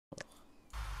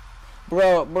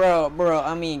Bro,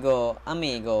 amigo,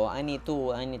 I need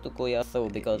to call Yasuo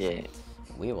because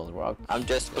we will rock. I'm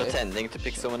just pretending to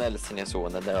pick someone else in Yasuo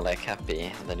and then they're like happy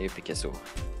and then you pick Yasuo.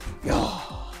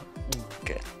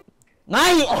 Okay.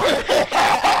 Nice!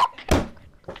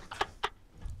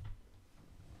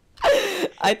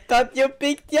 I thought you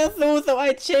picked Yasuo, so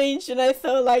I changed and I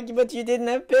saw like, but you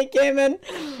didn't pick him and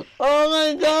oh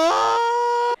my god!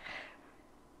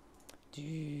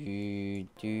 The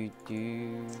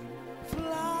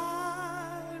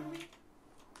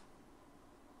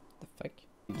fuck?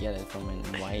 You get it from him,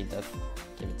 why he does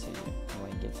give it to you, why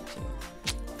he gives it to you.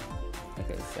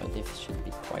 Okay, so this should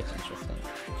be quite interesting.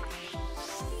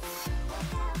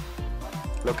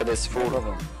 Look at this fool.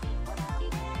 Oh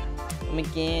my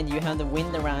god, you have the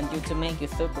wind around you to make you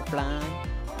super fly.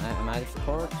 Am I the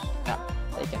support? Yeah.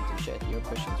 They can't do shit, you're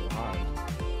pushing too hard.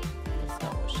 That's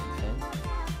not what she said.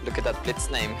 Look at that blitz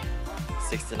name.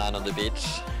 69 on the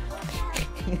beach.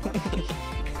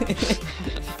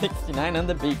 69 on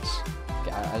the beach.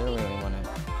 Okay, I don't really want to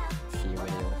see a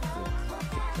video with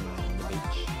 69 on the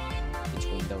beach.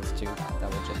 Between those two, that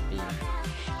would just be...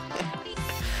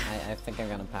 I think I'm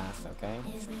gonna pass, okay?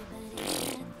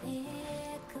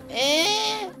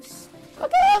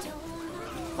 Fuck off!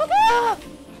 Fuck off!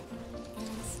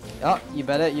 Oh, you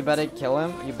better kill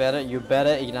him. You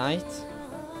better ignite.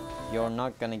 You're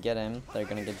not gonna get him. They're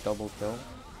gonna get double kill.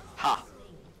 Ha!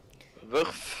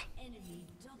 Wurf!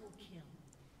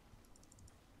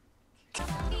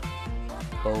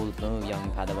 Bold move,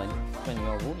 young Padawan. When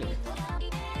you're wounded.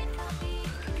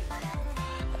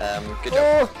 Good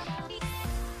job.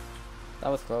 That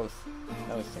was close.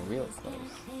 That was real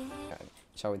close.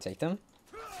 Shall we take them?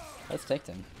 Let's take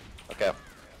them. Okay.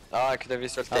 Oh, I could have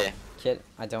used ulti. Oh, kid,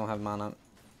 I don't have mana.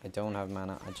 I don't have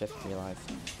mana. I just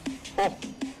realized. Oh!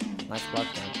 Nice block,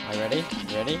 man. Are you ready?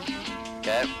 You ready?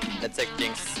 Okay, let's take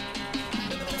Jinx.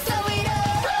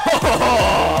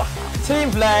 Team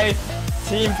play!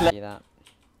 Team play! See that?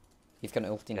 He's gonna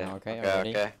ulti now, okay? Are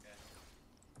you ready? Okay.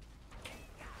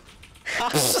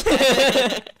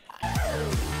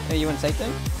 Hey, you wanna take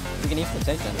them? We can easily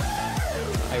take them.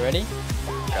 Are you ready?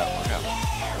 Go.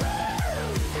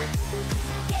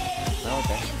 Oh,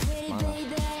 okay. Mana.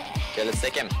 Okay, let's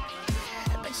take him.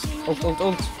 Ult.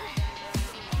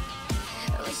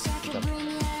 Good job.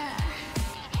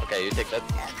 Okay, you take that.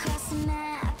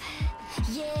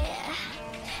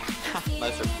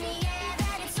 Nice.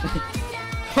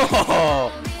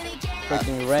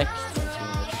 Freaking wrecked.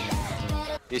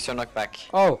 Use your knockback.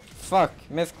 Oh, fuck.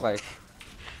 Misclick.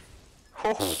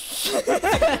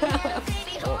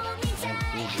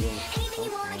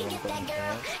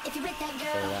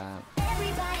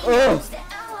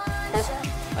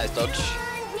 Nice dodge.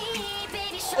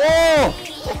 Oh!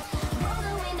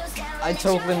 I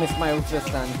totally missed my ult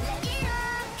just then.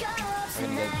 I'm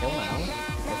gonna get a kill now.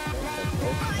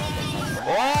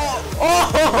 Oh!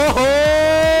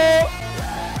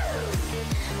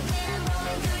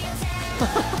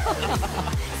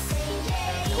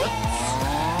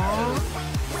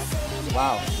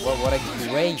 Wow, what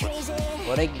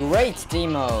a great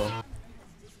demo!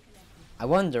 I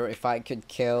wonder if I could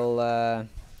kill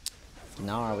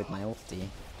Nara with my ulti.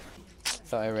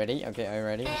 So are you ready? Okay, are you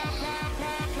ready?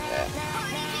 Yeah.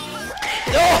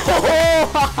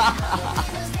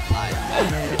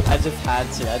 I just had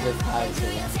to.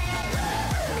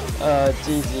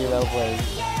 GG, well played.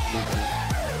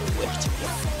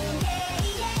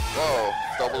 Whoa,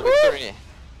 double victory.